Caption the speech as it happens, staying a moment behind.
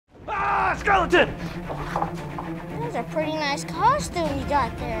skeleton! That's a pretty nice costume you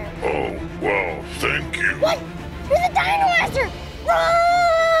got there. Oh, well, thank you. What? You're the Dino Master!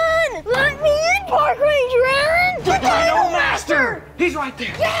 Run! Let me in, Park Ranger Aaron! The Dino Master! He's right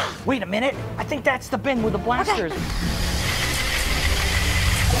there. Yeah! Wait a minute. I think that's the bin with the blasters. Okay.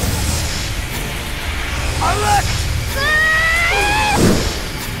 Oh, look!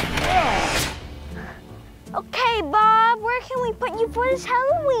 Okay, Bob, where can we put you for this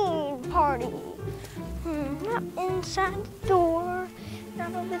Halloween party? Not inside the door,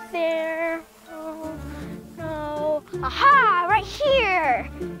 not over there. Oh, no. Aha, right here.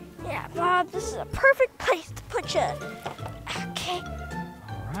 Yeah, Bob, this is a perfect place to put you. Okay.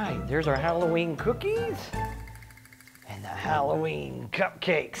 All right, there's our Halloween cookies and the Halloween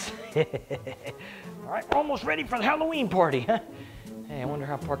cupcakes. All right, we're almost ready for the Halloween party, huh? Hey, I wonder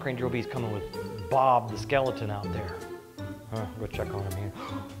how Park Ranger OB's coming with Bob the skeleton out there. Go check on him here.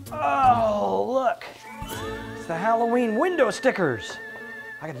 Oh, look. It's the Halloween window stickers.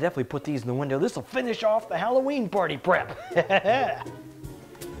 I gotta definitely put these in the window. This will finish off the Halloween party prep. Yeah.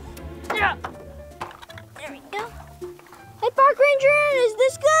 There we go. Hey, Park Ranger Aaron, is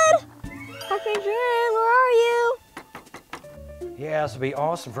this good? Park Ranger Aaron, where are you? Yeah, this will be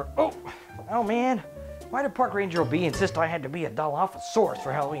awesome for... Oh man. Why did Park Ranger OB insist I had to be a Dilophosaurus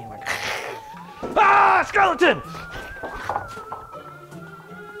for Halloween? Like, ah, skeleton!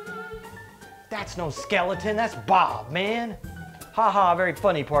 That's no skeleton, that's Bob, man. Ha, very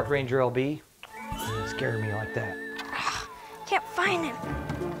funny, Park Ranger LB. Scared me like that. Can't find him.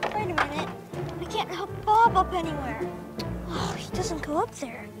 Wait a minute. I can't help Bob up anywhere. Oh, he doesn't go up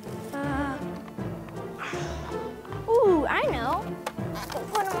there. Ooh, I know. We'll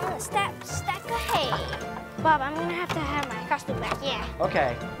put him on a stack of hay. Bob, I'm gonna have to have my costume back, yeah.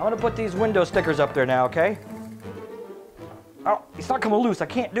 Okay, I'm gonna put these window stickers up there now, okay? Oh, he's not coming loose. I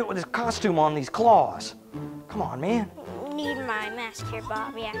can't do it with his costume on these claws. Come on, man. Need my mask here,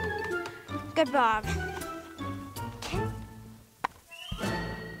 Bob, yeah. Good, Bob.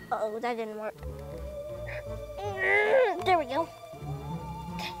 Uh-oh, that didn't work. There we go.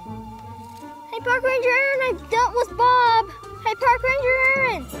 Okay. Hey, Park Ranger Aaron, I dealt with Bob. Hey, Park Ranger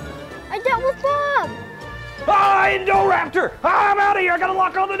Aaron, I dealt with Bob. Ah, Indoraptor! Ah, I'm out of here. I gotta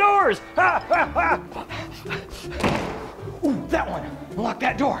lock all the doors. Ooh, that one. Unlock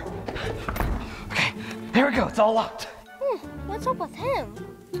that door. Okay, here we go. It's all locked. What's up with him?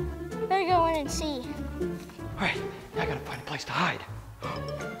 Better go in and see. All right, now I gotta find a place to hide.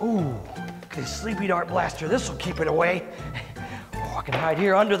 Ooh, this sleepy dart blaster. This will keep it away. Oh, I can hide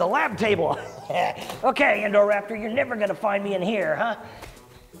here under the lab table. Okay, Indoraptor, you're never gonna find me in here, huh?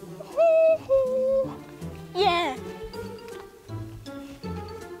 Yeah.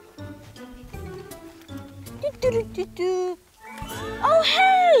 Oh,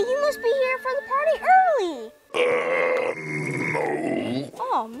 hey! You must be here for the party early. No.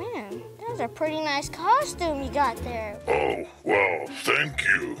 Oh, man. That's a pretty nice costume you got there. Oh, well, thank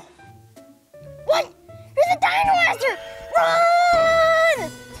you. What? You're the Dino Master!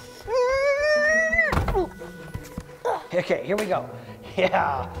 Run! Okay, here we go.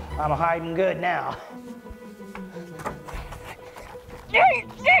 Yeah, I'm hiding good now.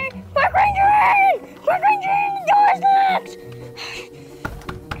 Park Ranger Aaron! Park Ranger Aaron, the door's locked!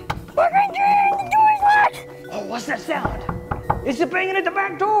 Park Ranger Aaron, the door's locked! Oh, what's that sound? It's the banging at the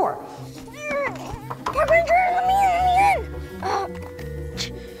back door. Park Ranger Aaron, let me in!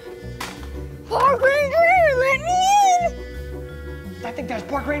 Park Ranger Aaron, let me in! I think that's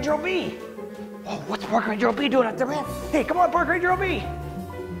Park Ranger OB. Oh, what's Park Ranger OB doing out there, man? Hey, come on, Park Ranger OB.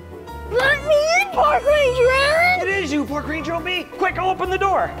 Let me in, Park Ranger Aaron! It is you, Park Ranger OB. Quick, I'll open the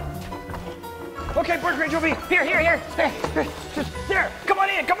door. Okay, Park Ranger OB. Here. Hey, there. Come on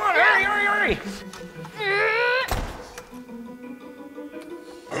in. Come on. Hurry.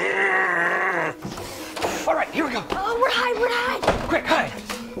 All right, here we go. Oh, we're hide. Quick, hide.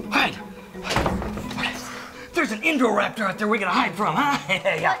 There's an Indoraptor out there we gotta hide from, huh?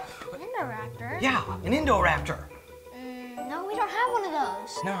 Yeah. Indoraptor? Yeah, an Indoraptor. No, we don't have one of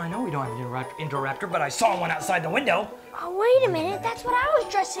those. No, I know we don't have an Indoraptor, but I saw one outside the window. Oh, wait a minute. That's what I was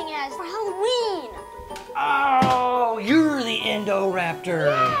dressing as for Halloween. Oh, you're the Indoraptor.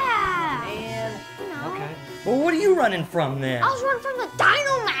 Yeah. Man. No. Okay. Well, what are you running from then? I was running from the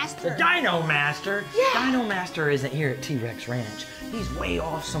Dino Master. The Dino Master? Yeah. Dino Master isn't here at T-Rex Ranch. He's way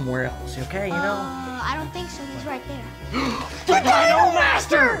off somewhere else, okay, you know? I don't think so. He's right there. The Dino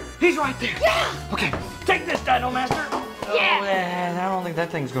Master! He's right there. Yeah. Okay, take this, Dino Master. Yeah. I don't think that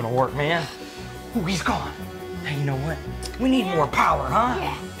thing's gonna work, man. Ooh, he's gone. Hey, you know what? We need more power, huh?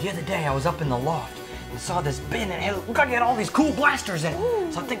 Yeah. The other day I was up in the loft I saw this bin and it looked like it had all these cool blasters in it.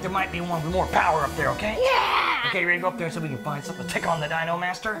 Ooh. So I think there might be one with more power up there, okay? Yeah! Okay, you ready to go up there so we can find something to take on the Dino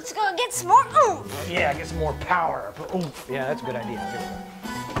Master? Let's go get some more oomph. Yeah, get some more power. Oomph. Yeah, that's a good idea.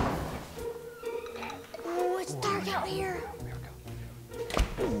 Oh, it's dark out here. There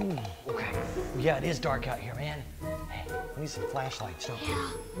we go. Ooh, okay. Yeah, it is dark out here, man. Hey, we need some flashlights, don't we? Yeah.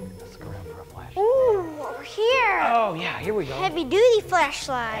 Let's look around for a flash. Ooh, over here. Oh, yeah, here we go. Heavy-duty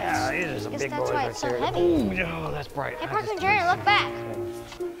flashlights. Yeah, it is a Guess big that's boy why right it's so there. heavy. Ooh, oh, that's bright. Hey, I Parker just- and Jerry, look back.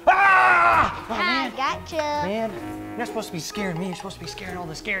 Ah! Oh, I man. gotcha. Man, you're not supposed to be scaring me. You're supposed to be scaring all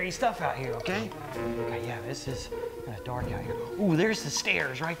the scary stuff out here, okay? Okay, yeah, this is kind of dark out here. Ooh, there's the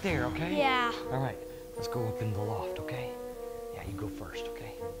stairs right there, okay? Yeah. All right, let's go up in the loft, okay? Yeah, you go first,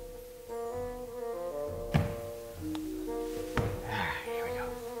 okay? All right, here we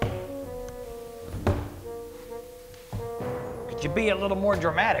go. Could you be a little more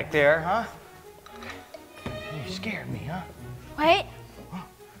dramatic there, huh? You scared me, huh? Wait,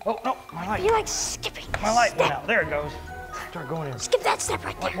 Oh, no, my light. you like skipping. My light went out. There it goes. Start going in. Skip that step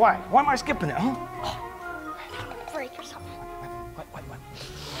right there. Why? Why am I skipping it, huh? Break or something. What?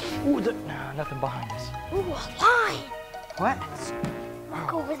 Ooh, no, nothing behind us. Ooh, a line. What?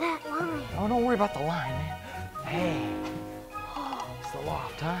 Look over that line. Oh, don't worry about the line, man. Hey, it's the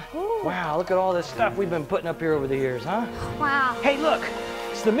loft, huh? Ooh. Wow, look at all this stuff we've been putting up here over the years, huh? Wow. Hey, look,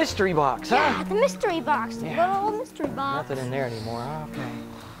 it's the mystery box, huh? Yeah, the mystery box. The Yeah. good old mystery box. Nothing in there anymore, huh? Okay.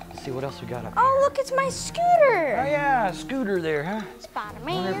 Let's see what else we got up Oh, here. look, it's my Oh, scooter. yeah, a scooter there, huh? I wonder if we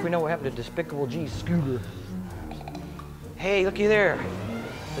Spider-Man. know what happened to Despicable G's scooter. Hey, looky there.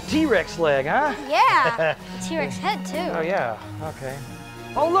 The T-Rex leg, huh? Yeah. T-Rex head, too. Oh, yeah, okay.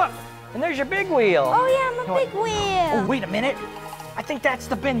 Oh, look, and there's your big wheel. Oh, yeah, my You know what? big wheel. Oh, wait a minute. I think that's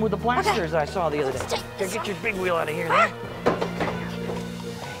the bin with the blasters I saw the other day. Let's take Here, this get your big wheel out of here. Ah.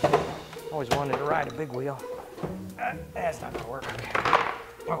 There. Always wanted to ride a big wheel. That's not gonna work. Okay.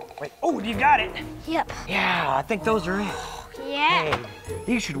 Oh, wait. Oh, you got it. Yep. Yeah, I think those are it. Yeah. Hey,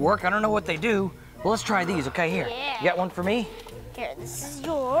 these should work. I don't know what they do. Well, let's try these, okay? Here. Yeah. You got one for me? Here, this is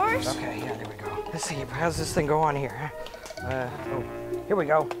yours. Okay, yeah, there we go. Let's see, how's this thing go on here? Oh, here we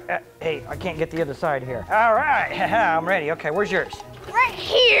go. Hey, I can't get the other side here. All right, I'm ready. Okay, where's yours? Right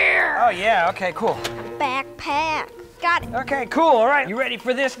here. Oh, yeah, okay, cool. Backpack. Got it. Okay, cool, all right. You ready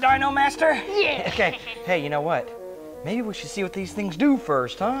for this, Dino Master? Yeah. Okay, hey, you know what? Maybe we should see what these things do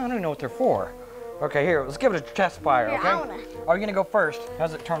first, huh? I don't even know what they're for. Okay, here, let's give it a test fire, Here, okay? I wanna- Oh, you're gonna go first.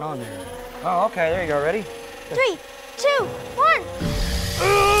 How's it turn on there? Oh, okay, there you go, ready? 3, 2, 1.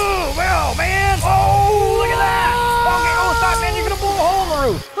 Ooh, well, man! Oh, look at that! Okay, oh, stop, man, you're gonna blow a hole in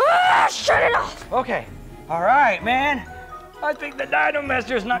the roof. Ah, shut it off. Okay, all right, man. I think the Dino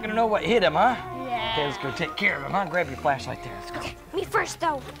Master's not gonna know what hit him, huh? Yeah. Okay, let's go take care of him, huh? Grab your flashlight there, let's go. Me first,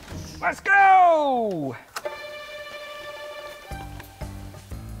 though. Let's go!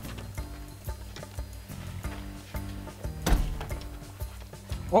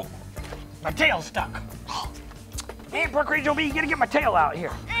 Whoa, my tail's stuck. Man, Park Rangel B, you gotta get my tail out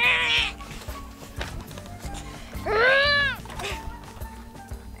here.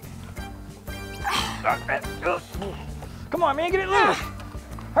 Come on, man, get it loose.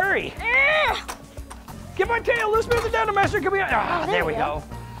 Hurry. Get my tail loose, man, the Dino Master. Come here. Ah, there we go.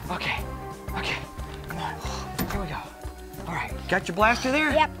 Okay, okay, come on. Here we go. All right, got your blaster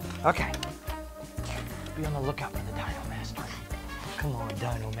there? Yep. Okay. Be on the lookout for the Dino Master. Come on,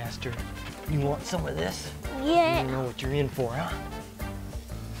 Dino Master. You want some of this? Yeah. You know what you're in for, huh?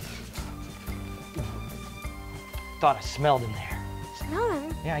 Thought I smelled him there. Smell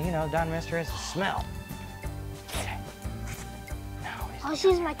him. Yeah, you know, Dino Master has a smell. Okay. Now, I'll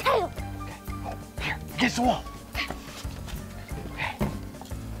use my tail. okay. Oh, here, against the wall. Okay.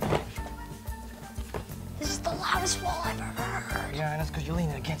 This is the loudest wall I've ever heard. Yeah, that's because you're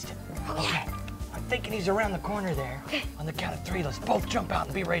leaning against it. Okay. Okay. I'm thinking he's around the corner there. Okay. On the count of 3, let's both jump out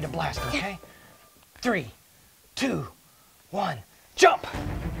and be ready to blast, okay? 3, 2, 1, jump!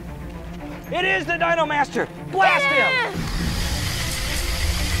 It is the Dino Master! Blast him!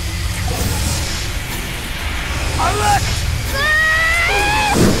 Oh, look!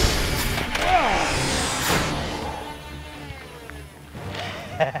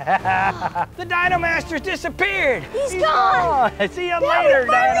 The Dino Master's disappeared! He's gone. See you Dad, later, we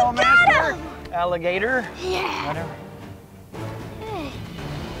finally Dino got Master! him. Alligator? Yeah. Whatever. Hey,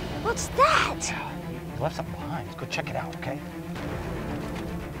 what's that? He left something behind. Let's go check it out, okay?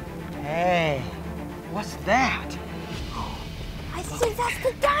 Hey, what's that? I think that's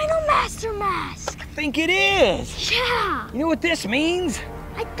the Dino Master mask. I think it is. Yeah. You know what this means?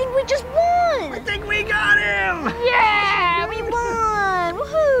 I think we just won. I think we got him. Yeah, we won.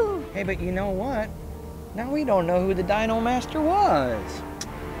 Woohoo. Hey, but you know what? Now we don't know who the Dino Master was. That's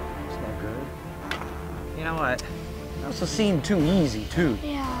no good. You know what? That also seemed too easy, too.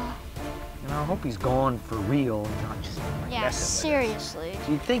 Yeah. You know, I hope he's gone for real and not just like Yeah, seriously.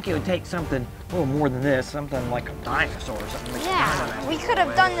 You'd think it would take something a little more than this, something like a dinosaur or something. Like Yeah, we could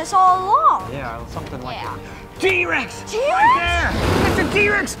have done this all along. Yeah, something like Yeah. a T-Rex! T-Rex? Right there! Mr.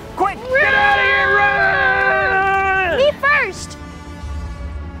 T-Rex! Quick, get out of here, run! Me first!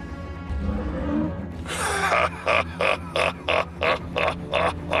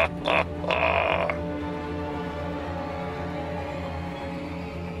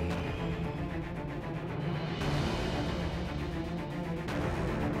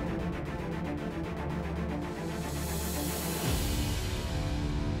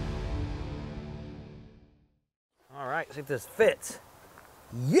 All right, see if this fits.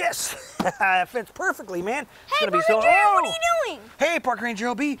 Yes! It fits perfectly, man. It's Hey, gonna be Park so. Ranger, what are you doing? Hey, Park Ranger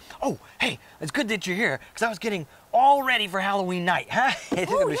LB. Oh, hey, it's good that you're here, because I was getting all ready for Halloween night, huh?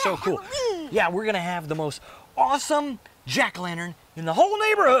 It's gonna be so cool. Halloween. Yeah, we're gonna have the most awesome jack-o'-lantern in the whole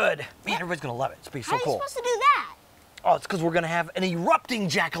neighborhood. Man, everybody's gonna love it. It's gonna be so How are you cool. supposed to do that? Oh, it's because we're gonna have an erupting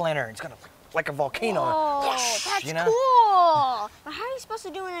jack-o'-lantern. It's gonna like a volcano. Oh, that's you know? cool. But how are you supposed to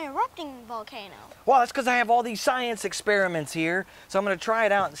do an erupting volcano? Well, that's because I have all these science experiments here, so I'm gonna try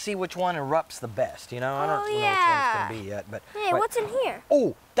it out and see which one erupts the best. You know, I don't know which one's gonna be yet, but. Hey, what's in here?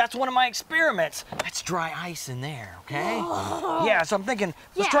 Oh, that's one of my experiments. That's dry ice in there, okay? Yeah, so I'm thinking,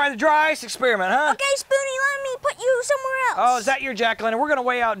 let's try the dry ice experiment, huh? Okay, Spoonie, let me put you somewhere else. Oh, is that your jack-o'-lantern? We're gonna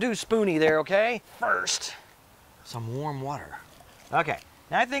way outdo Spoonie there, okay? First, some warm water. Okay,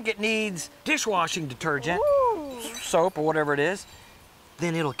 now I think it needs dishwashing detergent, Ooh. soap or whatever it is.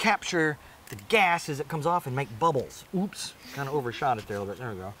 Then it'll capture the gas as it comes off and make bubbles. Oops, kind of overshot it there a little bit.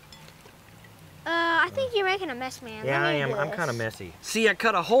 There we go. I think you're making a mess, man. Yeah, Let I me am. do I'm this. kind of messy. See, I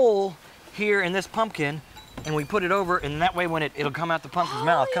cut a hole here in this pumpkin, and we put it over, and that way when it'll come out the pumpkin's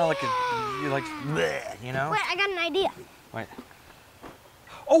mouth, kind of like bleh, you know? Wait, I got an idea. Wait.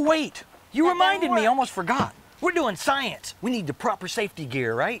 Oh, wait. You That reminded doesn't me. work. I almost forgot. We're doing science. We need the proper safety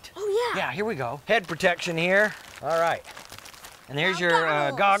gear, right? Oh, yeah. Yeah, here we go. Head protection here. All right. And there's Now your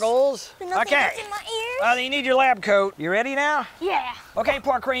goggles. goggles. So nothing Okay. gets in my ears? You need your lab coat. You ready now? Yeah. Okay,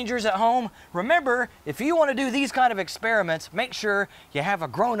 park rangers at home, remember, if you want to do these kind of experiments, make sure you have a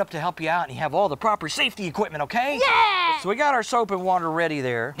grown-up to help you out and you have all the proper safety equipment, okay? Yeah. So we got our soap and water ready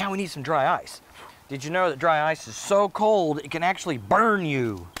there. Now we need some dry ice. Did you know that dry ice is so cold, it can actually burn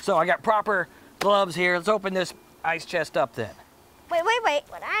you? So I got proper gloves here. Let's open this ice chest up then. Wait.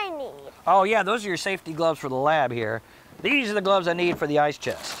 What I need. Oh yeah, those are your safety gloves for the lab here. These are the gloves I need for the ice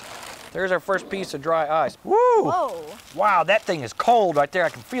chest. There's our first piece of dry ice. Woo! Whoa. Wow, that thing is cold right there. I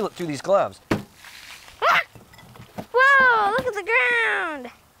can feel it through these gloves. Ah! Whoa, look at the ground.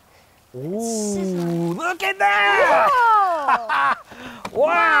 Ooh, look at that! Whoa.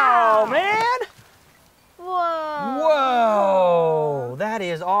 Wow, man! Whoa. Whoa, that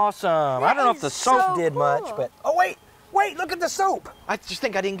is awesome. I don't know if the is soap so did much, cool. but, oh wait, look at the soap. I just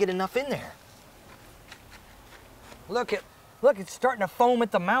think I didn't get enough in there. Look, it's starting to foam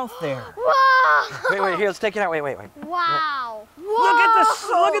at the mouth there. Whoa. Wait, here, let's take it out. Wait. Wow.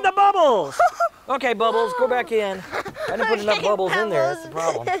 Look at the bubbles. Okay, Bubbles, go back in. I didn't put enough Okay, bubbles in there, that's the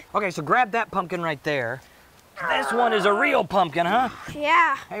Bubbles. problem. Okay, so grab that pumpkin right there. This one is a real pumpkin, huh?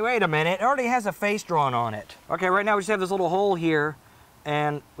 Yeah. Hey, wait a minute, it already has a face drawn on it. Okay, right now we just have this little hole here,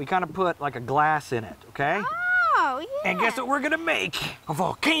 and we kind of put like a glass in it, okay? Oh, yeah. And guess what we're gonna make? A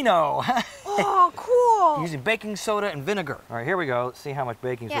volcano. Oh, cool. Using baking soda and vinegar. All right, here we go. Let's see how much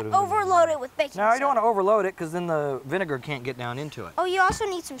baking Yeah, soda. overload it with baking No, soda. you don't want to overload it because then the vinegar can't get down into it. Oh, you also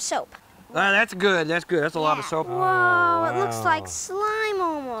need some soap. That's good. That's good. That's a lot of soap. Whoa, Oh, it looks wow. like slime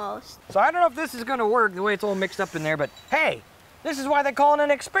almost. So I don't know if this is gonna work the way it's all mixed up in there, but hey, this is why they call it an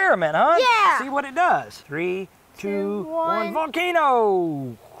experiment, huh? Yeah. See what it does. 3, 2, 1, 1.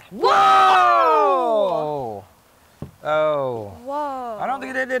 volcano! Whoa! Oh. Whoa. I don't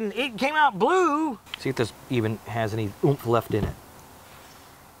think it came out blue. See if this even has any oomph left in it.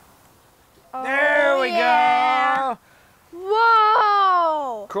 Oh, There we yeah. go.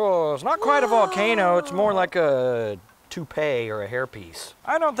 Whoa. Cool. It's not quite a volcano. It's more like a toupee or a hairpiece.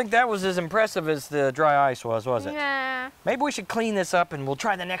 I don't think that was as impressive as the dry ice was it? Nah. Maybe we should clean this up and we'll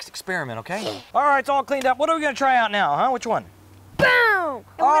try the next experiment, okay? All right, it's all cleaned up. What are we gonna try out now, huh? Which one? Boom.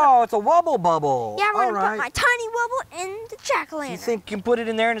 Oh, it's a wubble bubble. Yeah, we're all gonna right. put my tiny wubble in the jack-o'-lantern. You think you can put it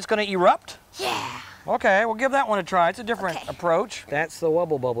in there and it's gonna erupt? Yeah. Okay, we'll give that one a try. It's a different Okay. approach. That's the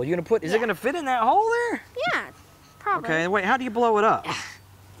wubble bubble. You gonna put, is it Yeah. gonna fit in that hole there? Yeah, probably. Okay, wait, how do you blow it up?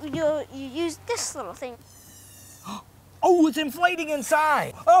 You use this little thing. Oh, it's inflating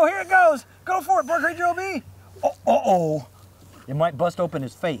inside. Oh, here it goes. Go for it, Park Ranger OB. Oh, uh-oh. It might bust open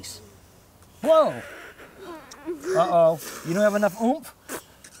his face. Whoa. Uh-oh. You don't have enough oomph?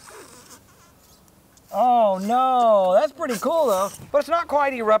 Oh, no. That's pretty cool, though. But it's not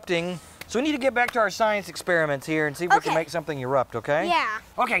quite erupting. So we need to get back to our science experiments here and see if we can make something erupt, okay? Yeah.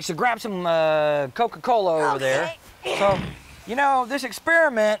 Okay, so grab some Coca-Cola over there. So, you know, this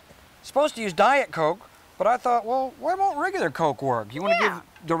experiment is supposed to use Diet Coke, but I thought, well, why won't regular Coke work? You want to give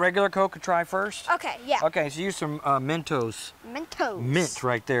the regular Coke a try first? Okay, yeah. Okay, so use some Mentos. Mentos. Mint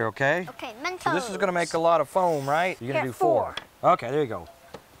right there, okay? Okay, Mentos. So this is going to make a lot of foam, right? You're going to do 4. Okay, there you go.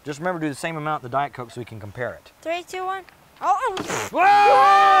 Just remember to do the same amount of the Diet Coke so we can compare it. 3, 2, 1. Oh! Whoa!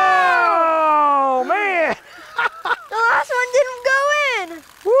 Man! The last one didn't go in!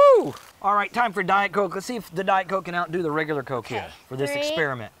 Woo! All right, time for Diet Coke. Let's see if the Diet Coke can outdo the regular Coke here for this 3,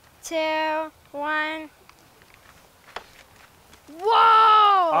 experiment. 2, 1. Whoa!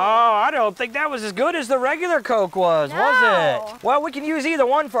 Oh, I don't think that was as good as the regular Coke was it? Well, we can use either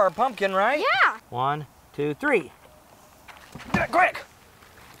one for our pumpkin, right? Yeah. 1, 2, 3. Quick!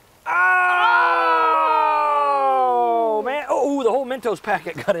 Oh, man. Oh, the whole Mentos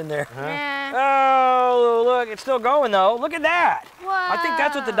packet got in there. Nah. Oh, look, it's still going, though. Look at that. Whoa. I think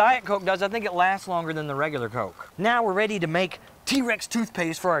that's what the Diet Coke does. I think it lasts longer than the regular Coke. Now we're ready to make T-Rex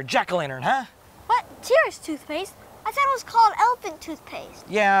toothpaste for our jack-o'-lantern, huh? What? T-Rex toothpaste? I thought it was called elephant toothpaste.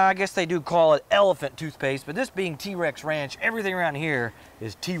 Yeah, I guess they do call it elephant toothpaste, but this being T-Rex Ranch, everything around here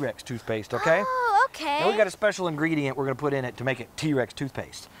is T-Rex toothpaste, okay? Oh, okay. And we got a special ingredient we're gonna put in it to make it T-Rex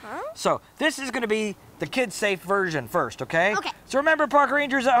toothpaste. Huh? So this is gonna be the kid-safe version first, okay? Okay. So remember, Park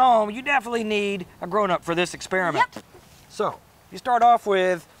Rangers at home, you definitely need a grown-up for this experiment. Yep. So you start off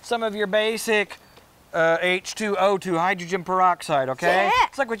with some of your basic H2O2, hydrogen peroxide, okay? Yeah.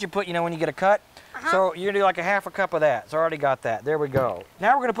 It's like what you put, you know, when you get a cut. So you're gonna do like a half a cup of that. So I already got that. There we go.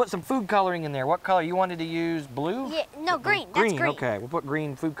 Now we're gonna put some food coloring in there. What color? You wanted to use blue? Yeah, no, green. Green, That's green. okay. We'll put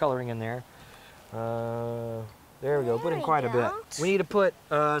green food coloring in there. There we go. Put in There quite we a bit. go. We need to put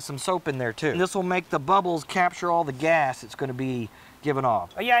some soap in there too. This will make the bubbles capture all the gas it's gonna be given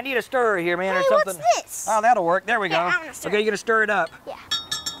off. Oh yeah, I need a stirrer here, man, or Hey, something. what's this? Oh, that'll work. There we Yeah, go. I'm gonna stir Okay, you're gonna stir it up. Yeah.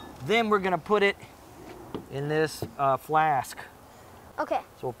 Then we're gonna put it in this flask. Okay.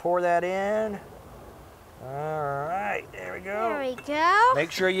 So we'll pour that in. All right, there we go. There we go.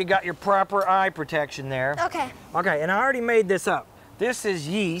 Make sure you got your proper eye protection there. Okay. Okay, and I already made this up. This is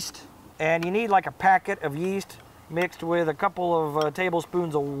yeast, and you need like a packet of yeast mixed with a couple of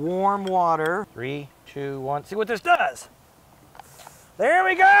tablespoons of warm water. 3, 2, 1. See what this does. There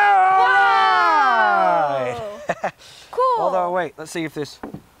we go. All right. Cool. Although, wait, let's see if this.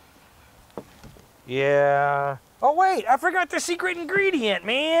 Yeah. Oh, wait, I forgot the secret ingredient,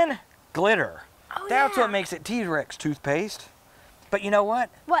 man. Glitter. Oh, That's yeah. what makes it T-Rex toothpaste. But you know what?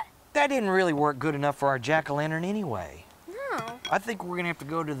 What? That didn't really work good enough for our jack-o'-lantern anyway. No. I think we're gonna have to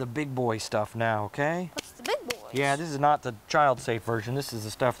go to the big boy stuff now, okay? What's the big boys? Yeah, this is not the child-safe version. This is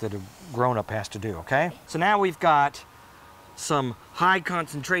the stuff that a grown-up has to do, okay? So now we've got some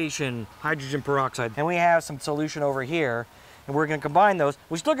high-concentration hydrogen peroxide, and we have some solution over here, and we're gonna combine those.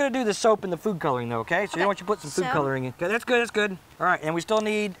 We're still gonna do the soap and the food coloring, though, okay? So you want you to put some food So? coloring in. Okay, that's good, that's good. All right, and we still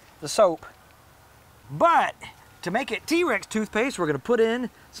need the soap. But to make it T-Rex toothpaste, we're gonna put in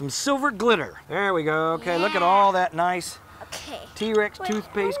some silver glitter. There we go. Okay, look at all that nice Okay. T-Rex Wait,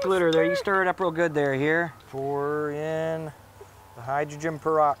 toothpaste how glitter is there. You that? stir it up real good there here. Pour in the hydrogen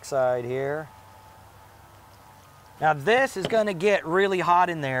peroxide here. Now this is gonna get really hot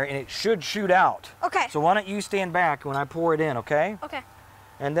in there and it should shoot out. Okay. So why don't you stand back when I pour it in, okay? Okay.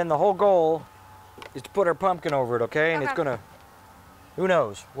 And then the whole goal is to put our pumpkin over it, okay? And it's Okay. gonna, who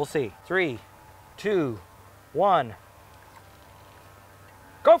knows? We'll see. 3, 2, 1.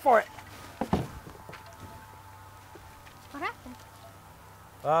 Go for it. What happened?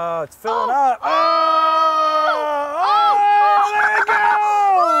 Oh, it's filling Oh. up. Oh, there it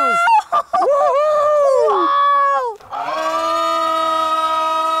goes. Woohoo!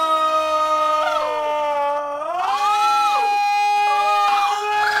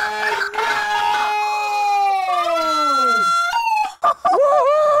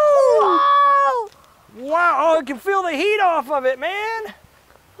 Wow, oh, I can feel the heat off of it, man.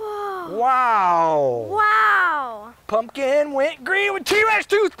 Whoa. Wow. Wow. Pumpkin went green with T-Rex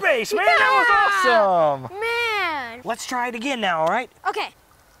toothpaste, man. That was awesome. Man. Let's try it again now, all right? Okay.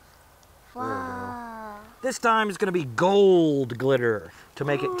 Wow. This time it's gonna be gold glitter to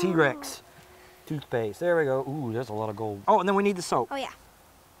make it T-Rex toothpaste. There we go. Ooh, there's a lot of gold. Oh, and then we need the soap. Oh, yeah.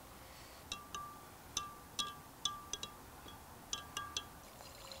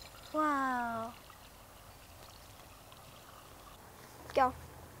 Wow. Go.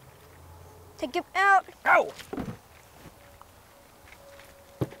 Take him out. Go!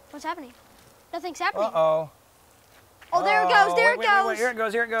 What's happening? Nothing's happening. Uh-oh. Oh, there it goes. There it goes. Wait, here it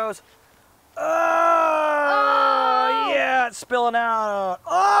goes. Here it goes. Oh, yeah, it's spilling out.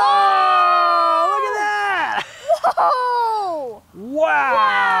 Oh, look at that. Whoa! Wow.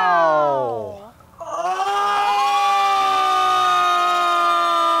 Oh,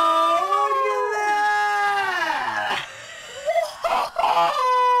 look at that.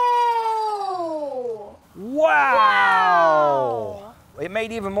 Whoa! Wow. It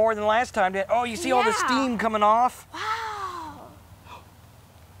made even more than last time. Oh, you see all the steam coming off? Wow.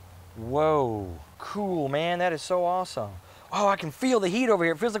 Whoa, cool, man. That is so awesome. Oh, I can feel the heat over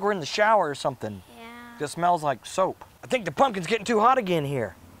here. It feels like we're in the shower or something. Yeah. It smells like soap. I think the pumpkin's getting too hot again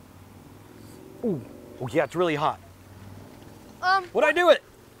here. Ooh, oh yeah, it's really hot. What'd I do with it?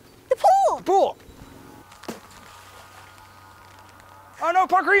 The pool. The pool. Oh no,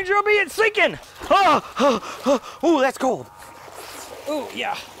 Park Ranger will be it's sinking. Ooh, that's cold. Ooh,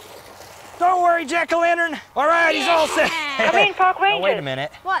 yeah. Don't worry, Jack-o'-lantern. All right, he's all set. I mean, Park Ranger. Oh, wait a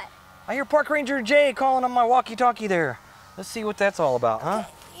minute. What? I hear Park Ranger Jay calling on my walkie-talkie there. Let's see what that's all about, huh?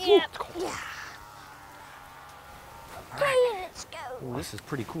 Yeah. Yeah. Okay, let's go. Ooh, this is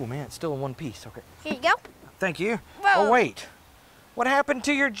pretty cool, man. It's still in one piece. Okay. Here you go. Thank you. Whoa. Oh, wait. What happened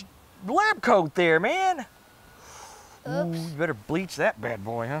to your lab coat there, man? Oops. Ooh, you better bleach that bad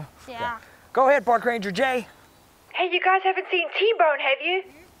boy, huh? Yeah. Go ahead, Park Ranger Jay. Hey, you guys haven't seen T-Bone, have you?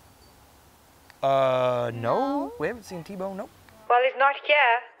 No. We haven't seen T-Bone, nope. Well, he's not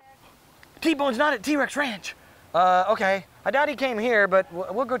here. T-Bone's not at T-Rex Ranch. Okay. I doubt he came here, but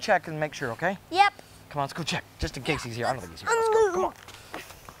we'll go check and make sure, okay? Yep. Come on, let's go check, just in case he's here. I don't think he's here. Let's go, come on.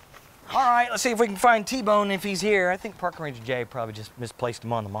 All right, let's see if we can find T-Bone if he's here. I think Park Ranger Jay probably just misplaced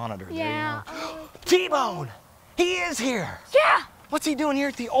him on the monitor there. Yeah. You know. T-Bone! He is here! Yeah. What's he doing here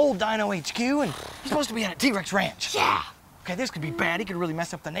at the old Dino HQ? And he's supposed to be at a T-Rex Ranch. Yeah. Okay, this could be bad. He could really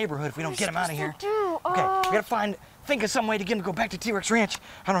mess up the neighborhood if we don't get him out of here. Do? Okay, we gotta think of some way to get him to go back to T-Rex Ranch.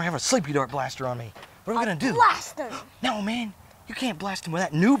 I don't have a sleepy dart blaster on me. What are we gonna do? Blast him. No, man. You can't blast him with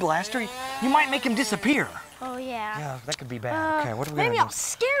that new blaster. You might make him disappear. Oh, yeah. Yeah, that could be bad. Okay, what are we gonna Maybe do? I'll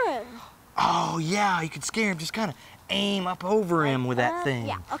scare him. Oh, yeah, you could scare him. Just kind of aim up over him with that thing.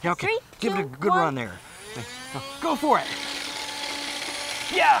 Yeah, okay, 3, Give it a 2, good 1. run there. Okay, go for it.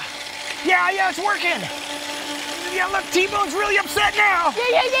 Yeah, it's working. Yeah, look, T-Bone's really upset now.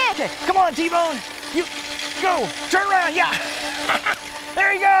 Yeah. Okay, come on, T-Bone. You go. Turn around, yeah.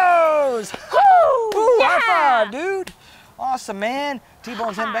 There he goes. Woo! Ooh, Yeah. high five, dude. Awesome, man.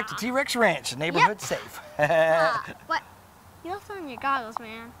 T-Bone's heading back to T-Rex Ranch. The neighborhood's safe. What? You left on your goggles,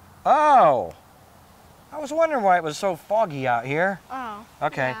 man. Oh. I was wondering why it was so foggy out here. Oh.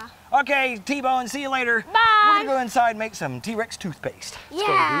 Okay. Yeah. Okay, T-Bone, see you later. Bye. We're gonna go inside and make some T-Rex toothpaste. Let's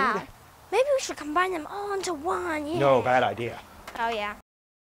go, Yeah. dude. Maybe we should combine them all into one. Yeah. No, bad idea. Oh, yeah.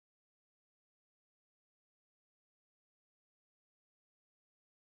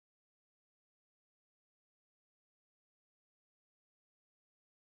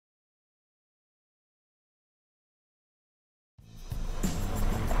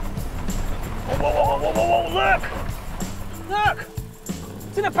 Whoa, look! Look!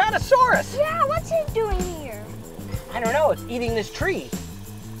 It's an Apatosaurus! Yeah, what's it doing here? I don't know, it's eating this tree.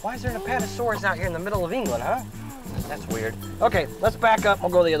 Why is there an Apatosaurus out here in the middle of England, huh? That's weird. Okay, let's back up.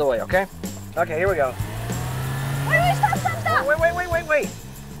 We'll go the other way, okay? Okay, here we go. Wait, stop. Wait.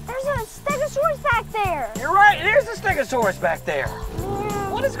 There's a Stegosaurus back there. You're right, there's a Stegosaurus back there.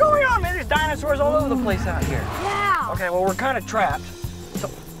 What is going on, man? There's dinosaurs all over the place out here. Yeah. Okay, well, we're kind of trapped. So,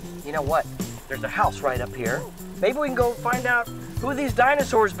 you know what? There's a house right up here. Maybe we can go find out who these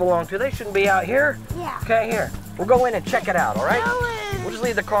dinosaurs belong to. They shouldn't be out here. Yeah. Okay, here. We'll go in and check it out, all right? Going. We'll just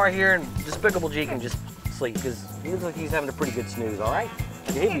leave the car here and Despicable G can just sleep because he looks like he's having a pretty good snooze, all right?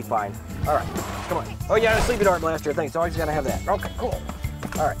 Yeah, he'll be fine. All right, come on. Oh, yeah, a sleepy dart blaster. Thanks. Always got to have that. Okay, cool.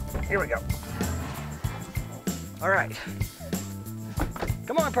 All right, here we go. All right.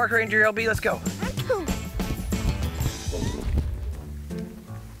 Come on, Park Ranger LB, let's go.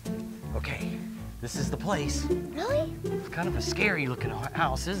 Okay, this is the place. Really? It's kind of a scary looking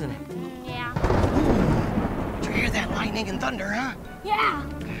house, isn't it? Yeah. Did you hear that lightning and thunder, huh? Yeah.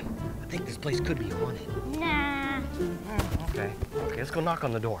 Okay, I think this place could be haunted. Nah. Okay, let's go knock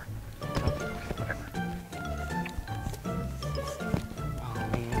on the door. Okay. Oh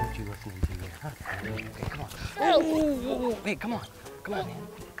man, what you listening to there, huh? Okay, come on. Oh, hey, come on, man.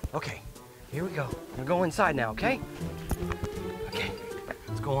 Okay, here we go. I'm gonna go inside now, okay? Okay,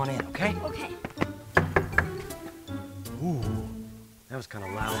 let's go on in, okay? Okay. Ooh, that was kind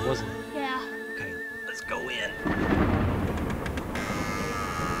of loud, wasn't it? Yeah. Okay, let's go in.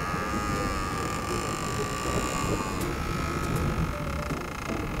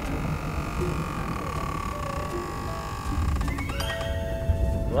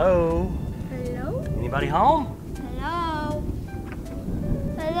 Hello? Hello? Anybody home? Hello?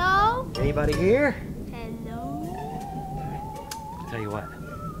 Hello? Anybody here? Hello? Tell you what.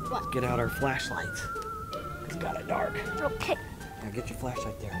 What? Let's get out our flashlights. It's kind of dark. Okay. Now get your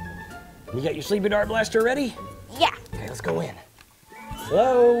flashlight there. You got your sleepy dart blaster ready? Yeah. Okay, let's go in.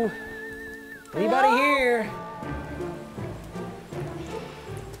 Hello? Anybody Hello? here?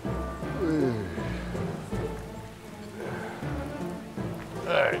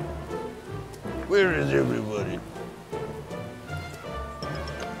 Hey, where is everybody?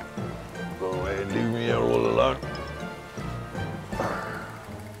 Go away and leave me out all alone.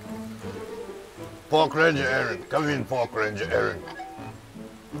 Park Ranger Aaron, come in, Park Ranger Aaron.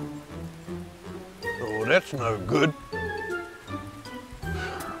 Oh, that's no good.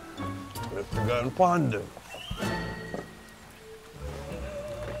 Let's go and find them.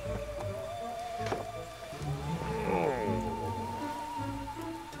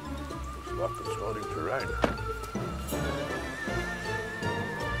 Looks like it's starting to rain.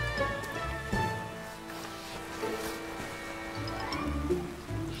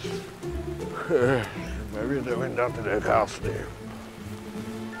 Maybe they went down to their house there.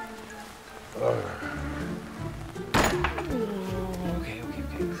 Okay.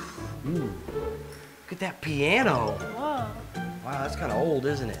 Look at that piano. Whoa. Wow, that's kind of old,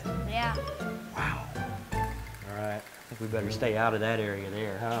 isn't it? Yeah. Wow. All right, I think we better stay out of that area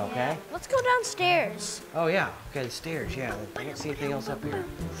there, huh? Okay? Let's go downstairs. Oh, yeah. Okay, the stairs, yeah. I don't see anything else up here.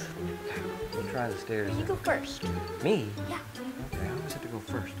 Okay, we'll try the stairs. You then. go first. Me? Yeah. Okay, I always have to go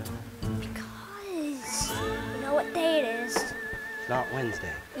first, don't I? Because you know what day it is. It's not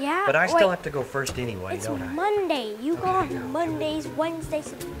Wednesday. Yeah. But I still wait, have to go first anyway, It's don't I? Monday. You go Okay, on yeah. Mondays,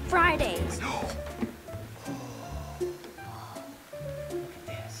 Wednesdays, and Fridays. Look at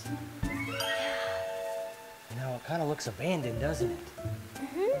this. You know, it kind of looks abandoned, doesn't it?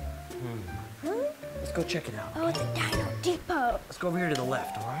 Huh? Let's go check it out. Oh, it's a Dino Depot. Let's go over here to the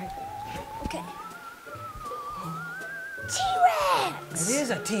left, all right? Okay. T-Rex. It is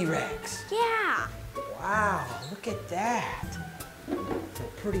a T-Rex. Yeah. Wow, look at that. It's a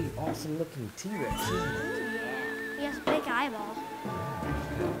pretty awesome looking T-Rex, isn't it? Yeah. He has a big eyeball.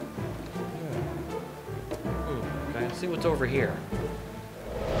 Okay, let's see what's over here.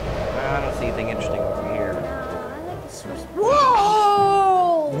 I don't see anything interesting over here. I like the source.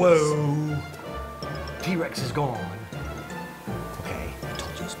 Whoa! Whoa! T-Rex is gone. Okay, I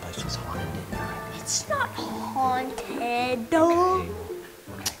told you this place was haunted, didn't I? It's not haunted, though.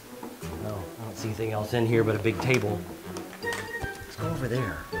 Okay. No, I don't see anything else in here but a big table. Let's go over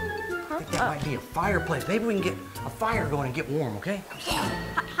there. I think that might be a fireplace. Maybe we can get a fire going and get warm, okay? Hot,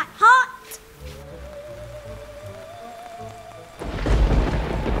 hot, hot.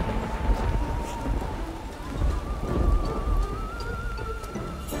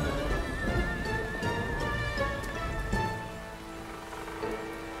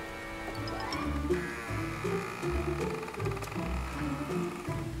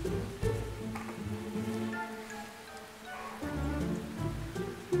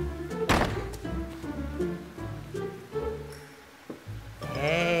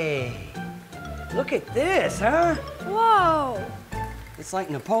 Hey, look at this, huh? Whoa. It's like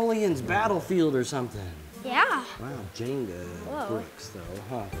Napoleon's battlefield or something. Yeah. Wow, Jenga Whoa. bricks though,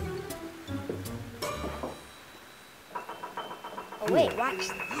 huh? Oh, wait, watch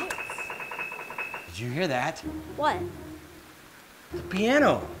this. Did you hear that? What? The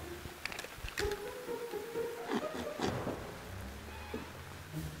piano.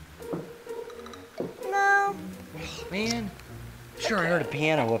 No. Man, sure I heard a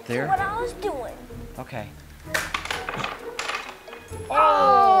piano up What there. I was doing. Okay.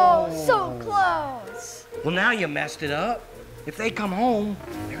 Oh, so close. Well, now you messed it up. If they come home,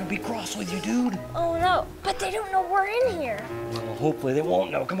 they're gonna be cross with you, dude. Oh, no. But they don't know we're in here. Well, hopefully they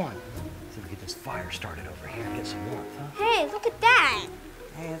won't know. Come on. See if we get this fire started over here. Get some warmth, huh? Hey, look at that.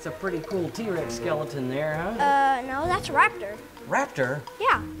 Hey, that's a pretty cool T-Rex skeleton there, huh? No, that's a raptor. Raptor?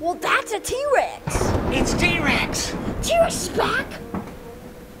 Yeah. Well, that's a T-Rex. It's T-Rex! T-Rex is back.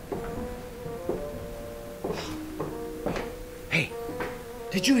 Hey,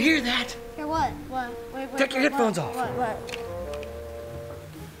 did you hear that? Here, what? What? Wait, Take your headphones off. What?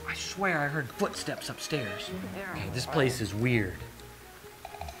 I swear I heard footsteps upstairs. Okay, this place is weird.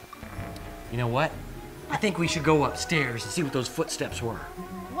 You know what? I think we should go upstairs and see what those footsteps were.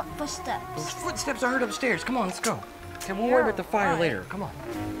 What footsteps? Those footsteps I heard upstairs. Come on, let's go. Okay, we'll worry about the fire later. Come on.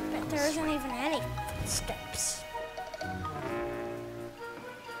 But there isn't even any footsteps.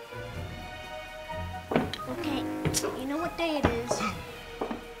 day it is.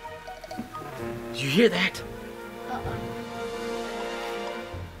 Did you hear that?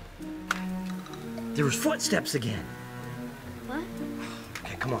 There was footsteps again. What?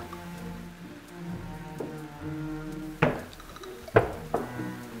 Okay, come on.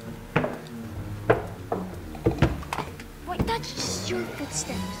 Wait, that's just your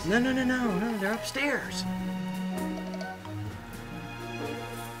footsteps. No, they're upstairs.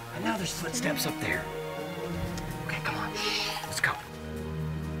 And now there's footsteps up there. Okay, come on. Let's go.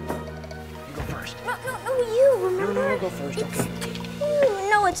 You go first. No, you, remember? No, go first, okay.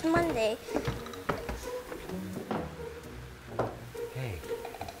 No, it's Monday. Hey,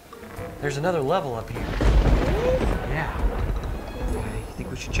 there's another level up here. Yeah. Okay, you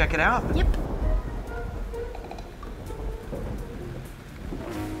think we should check it out? Yep.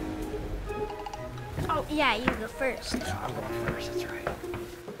 Oh, yeah, you go first. No, I'm going first, that's right.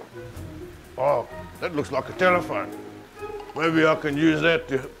 Oh, that looks like a telephone. Maybe I can use that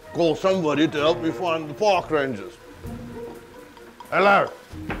to call somebody to help me find the park rangers. Hello?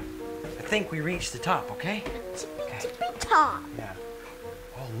 I think we reached the top, okay? Okay. Top. Yeah.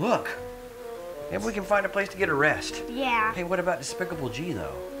 Oh, look. Maybe we can find a place to get a rest. Yeah. Hey, what about Despicable G,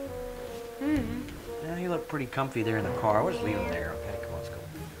 though? Yeah, he looked pretty comfy there in the car. We'll just leave him there, okay? Come on, let's go.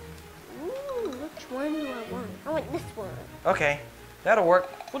 Ooh, which one do I want? I want this one. Okay, that'll work.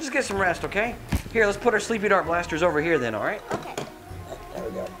 We'll just get some rest, okay? Here, let's put our sleepy dart blasters over here then, all right? Okay. There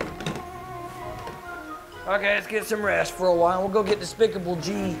we go. Okay, let's get some rest for a while. We'll go get Despicable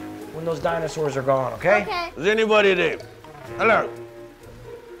G when those dinosaurs are gone, okay? Okay. Is anybody there? Hello?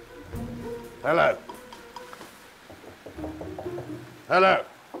 Hello? Hello?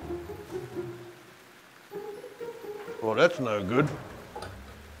 Well, that's no good.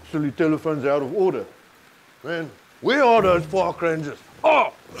 Silly telephone's out of order. Man, where are those park rangers?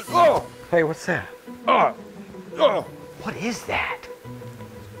 Oh! Oh! Hey, what's that? Oh! Oh! What is that?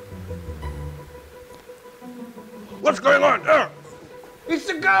 What's going on? Oh! It's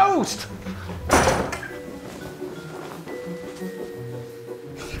a ghost!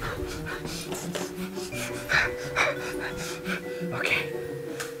 Okay.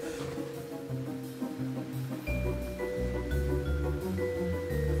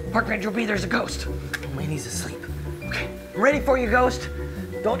 Park Ranger B, there's a ghost. Oh man, he's asleep. Okay, I'm ready for you, ghost.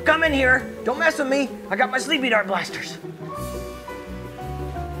 Don't come in here. Don't mess with me. I got my sleepy dart blasters.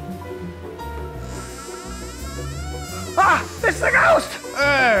 Ah, it's the ghost!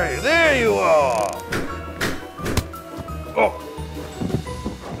 Hey, there you are! Oh!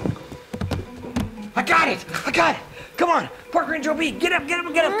 I got it! I got it! Come on, Park Ranger B, get up, get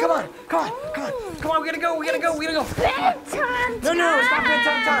up, get up! Come on, come on, come on, come on! We gotta go, we gotta go, we gotta go! Bedtime No, no, it's not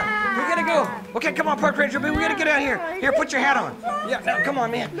bedtime time. We gotta go. Okay, come on, Park Ranger B, we gotta get out of here. Here, put your hat on. Yeah, no, come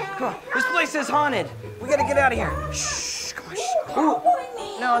on, man. Come on. This place is haunted. We gotta get out of here. Shh, come on. Shh. Ooh.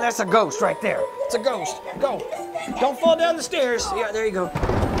 No, that's a ghost right there. It's a ghost. Go. Don't fall down the stairs. Yeah, there you go.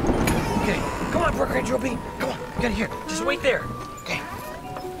 Okay, come on, Park Ranger B. Come on, get in here. Just wait there. Okay.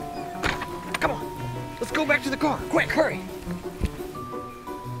 Come on. Let's go back to the car. Quick, hurry.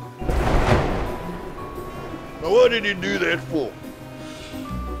 Now what did he do that for?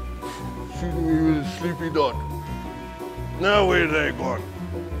 Shooting me with a sleepy dot. Now where they gone?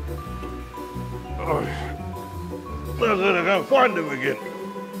 Oh, now that I can't find him again.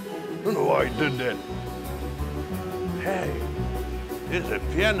 Don't know why he did that. Hey, there's a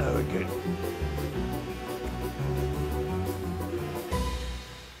piano again.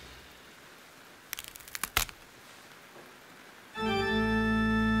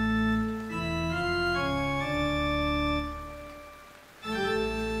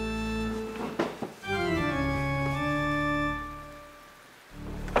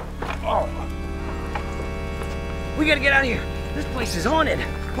 We gotta get out of here. This place is haunted.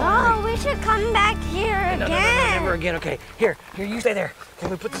 Come on, Oh, hurry. we should come back here No, again. never again. Okay, here, you stay there. Okay,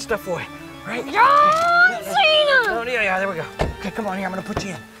 we put the stuff away. Right? John Cena! Oh, yeah, there we go. Okay, come on here. I'm gonna put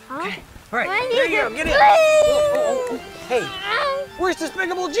you in. Okay. All right. Why There you you go. get- Get in. Please. Oh. Hey, where's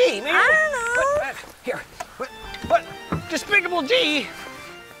Despicable G, man? I don't know. What? Here. What? Despicable G?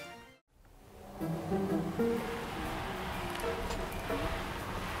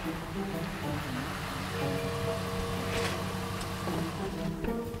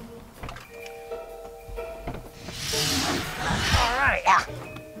 All right.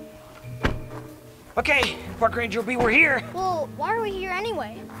 Okay, Park Ranger B, we're here. Well, why are we here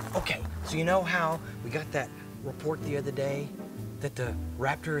anyway? Okay, so you know how we got that report the other day that the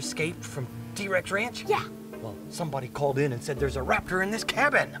raptor escaped from T-Rex Ranch? Yeah. Well, somebody called in and said there's a raptor in this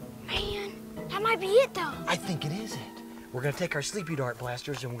cabin. Man, that might be it though. I think it is it. we're gonna take our sleepy dart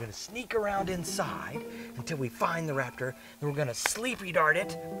blasters and we're gonna sneak around inside until we find the raptor. Then we're gonna sleepy dart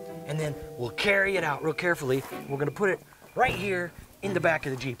it, and then we'll carry it out real carefully. We're gonna put it right here in the back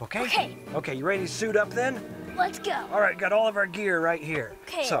of the Jeep, okay? Okay. Okay, you ready to suit up then? Let's go. All right, got all of our gear right here.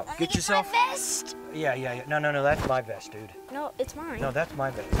 Okay, so let me get yourself. my vest. Yeah. No, that's my vest, dude. No, it's mine. No, that's my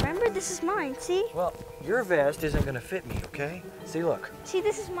vest. Remember, this is mine, see? Well, your vest isn't gonna fit me, okay? See, look. See,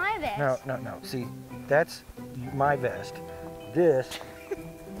 this is my vest. No. See, that's my vest. This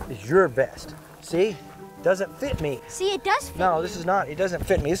is your vest. See? Doesn't fit me. See, it does fit. No, this is not. It doesn't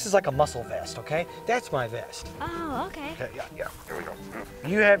fit me. This is like a muscle vest, okay? That's my vest. Oh, okay. Okay, yeah. Here we go.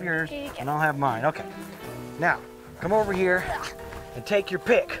 You have yours, Here you go. and I'll have mine. Okay. Now, come over here and take your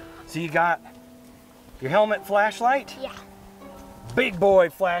pick. So you got your helmet flashlight, Yeah. big boy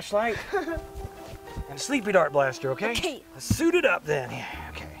flashlight, and a sleepy dart blaster, okay? Okay. Let's suit it up then. Yeah,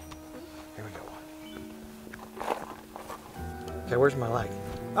 okay. Here we go. Okay, where's my light?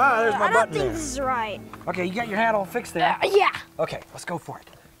 Ah, there's my I button don't think there. this is right. Okay, you got your hat all fixed there. Yeah. Okay, let's go for it.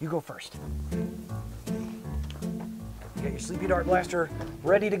 You go first. You got your sleepy dart blaster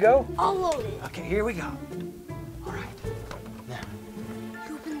ready to go? All loaded. Okay, here we go. All right. Now,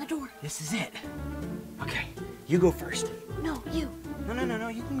 You open the door. this is it. Okay, you go first. No, you. No,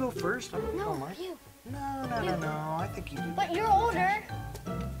 you can go first. No, mind. you. No, I think you do. But you're older.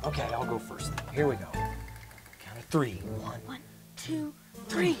 Okay, I'll go first then. Here we go. Count of 3. 1, 1, 2,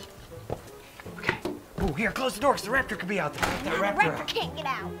 3. Okay. Oh, here, close the door, because the raptor could be out there. Get that The raptor raptor out. can't get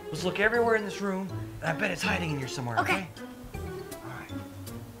out. Let's look everywhere in this room, and I bet it's hiding in here somewhere, Okay. All right.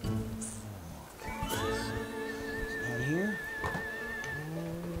 It's not here.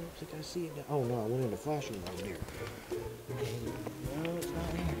 I think I see it. Oh, no, I went into flashing mode here. Okay. No, it's not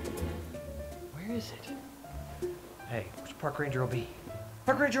here. Where is it? Hey, where's Park Ranger OB?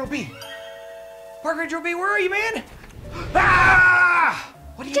 Park Ranger OB! Park Ranger OB, where are you, man? Ah!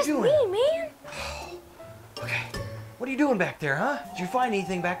 What are you Just doing? me, man. Okay. What are you doing back there, huh? Did you find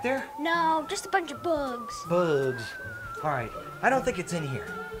anything back there? No, just a bunch of bugs. Bugs. All right. I don't think it's in here.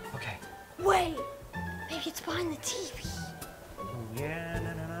 Okay. Wait. Maybe it's behind the TV. Oh, yeah,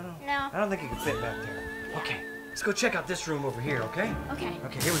 no. No. I don't think it can fit back there. Okay. Let's go check out this room over here, okay? Okay.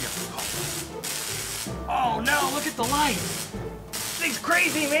 Okay, here we go. Oh, no, look at the light. This thing's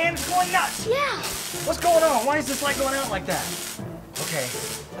crazy, man. It's going nuts. Yeah. What's going on? Why is this light going out like that? Okay.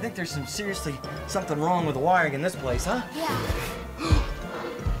 I think there's seriously something wrong with the wiring in this place, huh? Yeah.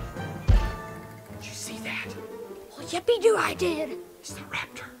 Did you see that? Well, yippee-doo, I did. It's the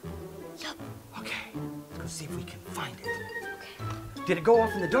raptor. Yup. Okay. Let's go see if we can find it. Okay. Did it go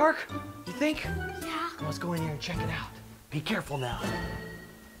off in the dark? You think? Yeah. Let's go in here and check it out. Be careful now.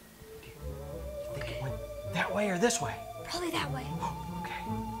 Do you think it went that way or this way? Probably that way. Okay.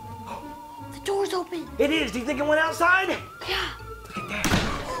 The door's open. It is. Do you think it went outside? Yeah. Look at that.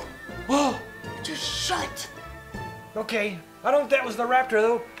 Whoa. Just shut. Okay. I don't think that was the raptor,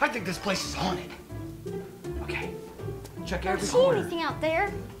 though. I think this place is haunted. Okay. Check I don't every see corner. anything out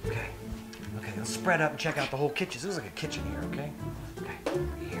there. Okay. Okay, let's spread up and check out the whole kitchen. This is like a kitchen here, okay? Okay,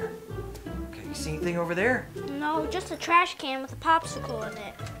 right here. Okay, you see anything over there? No, just a trash can with a popsicle in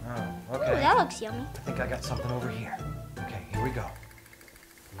it. Oh, Ooh, okay. that looks yummy. I think I got something over here. Okay, here we go.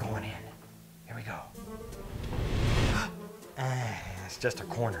 Going in. Here we go. It's just a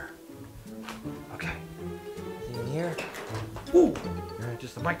corner. Okay. In here. Ooh!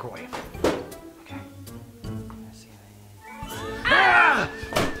 Just the microwave. Okay. Let's see anything. Ah!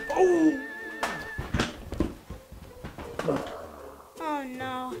 Oh! Oh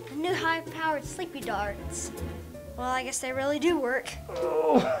no, the new high-powered sleepy darts. Well, I guess they really do work.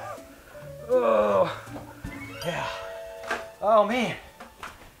 Oh! Oh! Yeah. Oh man.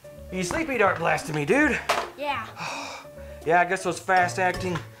 You sleepy dart blasted me, dude. Yeah. Yeah, I guess those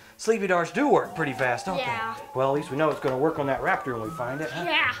fast-acting sleepy darts do work pretty fast, don't Yeah. they? Well, at least we know it's going to work on that raptor when we find it, huh?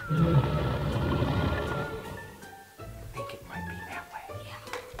 Yeah. I think it might be that way.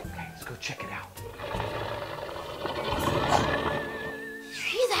 Yeah. Okay, let's go check it out. You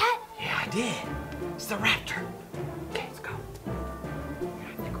hear that? Yeah, I did. It's the raptor. Okay, let's go. I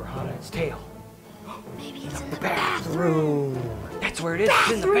think we're hot on its tail. Maybe it's in The the bathroom. bathroom. That's where it is.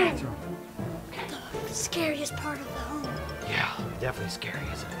 It's in the Bathroom. bathroom. The scariest part of the home. Yeah, definitely scary,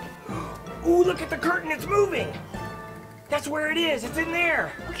 isn't it? Ooh, look at the curtain. It's moving. That's where it is. It's in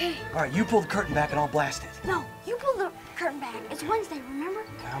there. Okay. All right, you pull the curtain back and I'll blast it. No, you pull the curtain back. It's Wednesday, remember?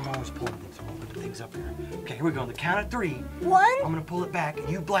 I'm always pulling things. I'm gonna put the things up here. Okay, here we go. On the count of 3, 1, I'm gonna pull it back and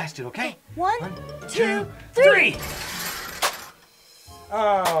you blast it, okay? 1, 1, 2, 2, 3. 3.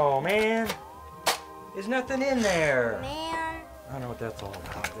 Oh man, there's nothing in there. Man. I don't know what that's all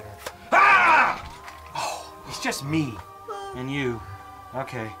about there. Ah! Oh, it's just me. And you.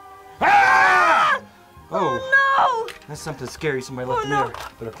 Okay. Ah! Oh. No! That's something scary somebody left in there.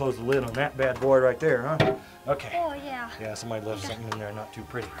 Better close the lid on that bad boy right there, huh? Okay. Oh, yeah. Yeah, somebody left something in there not too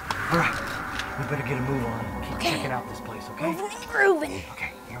pretty. All right. We better get a move on and keep checking out this place, okay? Moving and grooving.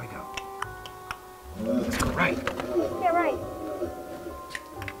 Okay, here we go. Let's go right. Yeah, right.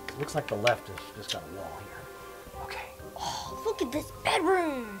 Looks like the left has just got a wall here. Okay. Oh, look at this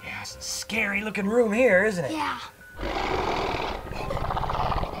bedroom. Yeah, it's a scary looking room here, isn't it? Yeah.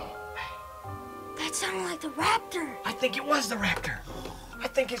 That sounded like the raptor. I think it was the raptor. I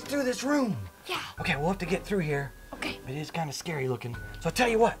think it's through this room. Yeah. Okay, we'll have to get through here. Okay. It is kind of scary looking. So I'll tell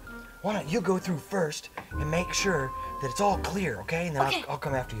you what. Why don't you go through first and make sure that it's all clear, okay? And then Okay. I'll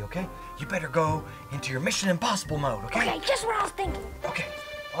come after you, okay? You better go into your Mission Impossible mode, okay? Okay, just what I was thinking. Okay.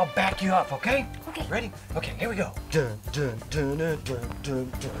 I'll back you up, okay? Okay. Ready? Okay, here we go. Dun, dun, dun, dun, dun,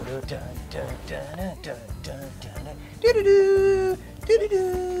 dun, dun, dun, dun, dun, dun, dun, dun. Do-do-do,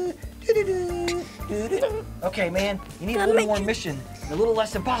 do-do-do, do-do-do, do-do-do. Okay, man, you need a little more mission, a little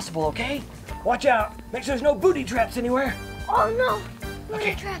less impossible, okay? Watch out. Make sure there's no booty traps anywhere. Oh, no.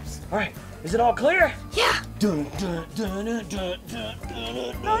 Okay. Traps. All right. Is it all clear? Yeah. Dun, dun, dun, dun, dun, dun,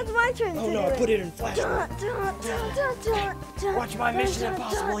 dun. No, it's my turn Oh, to no, do I it. put it in flash mode. Watch my Mission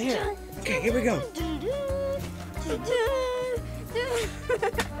Impossible here. Okay, here we go.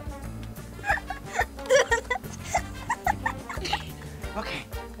 Okay,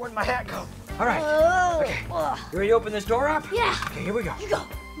 where'd my hat go? All right. Okay. You ready to open this door up? Yeah. Okay, here we go. You go.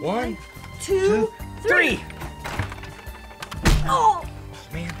 1, 2, 3. Oh.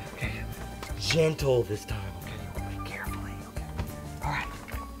 Man, okay. Gentle this time, okay? Open it carefully, okay? All right.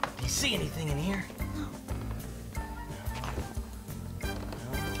 Do you see anything in here?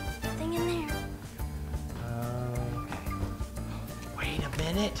 Nothing in there. Okay. Wait a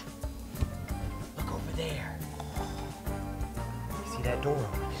minute. Look over there. You see that door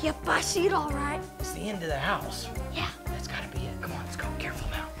over there? Yep, I see it all right. It's the end of the house. Yeah. That's gotta be it. Come on, let's go. Careful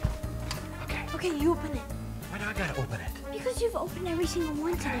now. Okay. Okay, you open it. Why do I gotta open it? Because you've opened every single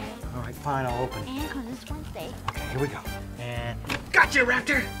one today. All right, fine, I'll open it. And because it's Wednesday. Okay, here we go. And gotcha,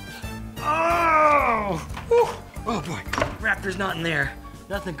 Raptor! Oh! Whew. Oh boy, Raptor's not in there.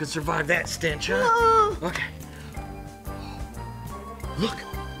 Nothing could survive that stench, huh? No. Okay. Look,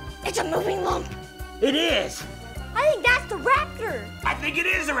 It's a moving lump. it is! I think that's the raptor. I think it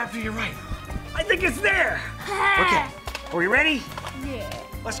is a raptor, you're right. I think it's there. Okay, are we ready? Yeah.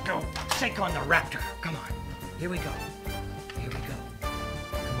 Let's go shake on the raptor. Come on, here we go. Here we go.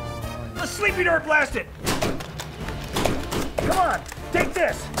 Come on. The sleepy door blast it! Come on, take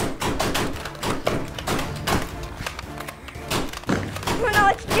this! Oh no,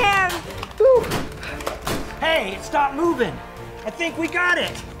 it's jammed. Whew. Hey, it stopped moving. I think we got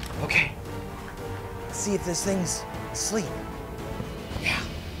it. Okay, let's see if this thing's asleep. Yeah,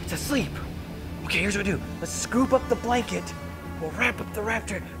 it's asleep. Okay, here's what we do. Let's scoop up the blanket. We'll wrap up the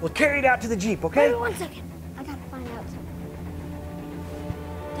raptor. We'll carry it out to the Jeep, okay? Wait 1 second. I gotta find out something.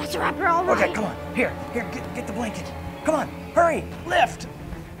 That's a raptor, all right. Okay, come on. Here, get the blanket. Come on, hurry, lift.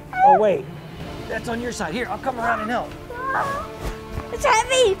 Oh, wait. That's on your side. Here, I'll come around and help. It's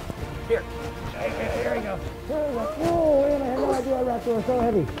heavy. Here we go. Oh, man, I had no idea raptor was so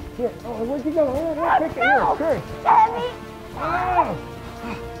heavy. Here, oh, where'd you go? Oh, pick it. Here, hurry. It's heavy. Oh,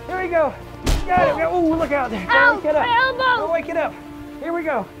 here we go. Got it. Oh, look out there. Ow, Don't wake it up. my elbow. Don't wake it up. Here we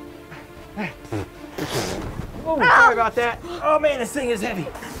go. Oh, sorry about that. Oh, man, this thing is heavy.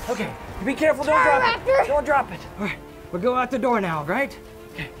 Okay, be careful. Don't drop it. Raptor. Don't drop it. All right, we'll go out the door now, right?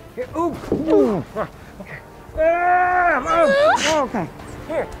 Okay. Here. Ooh. Ooh. Okay. Ah, okay.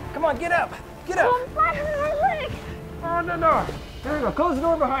 Here, come on, get up. Get up. I'm flapping my leg. On the door. Here we go. Close the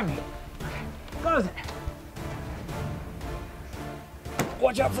door behind me. Okay. Close it.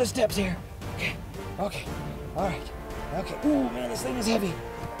 Watch out for the steps here. Okay. Okay. All right. Okay. Ooh, man, this thing is heavy.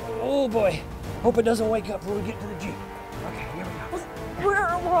 Oh, boy. Hope it doesn't wake up when we get to the Jeep. Okay, here we go. We're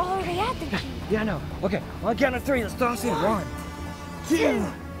already at the Jeep. Yeah, I know. Okay, on the count of 3, let's toss in. 1, 2,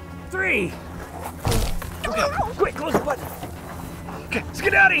 3. Okay, quick, close the button. Okay, let's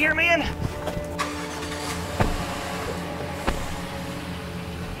get out of here, man.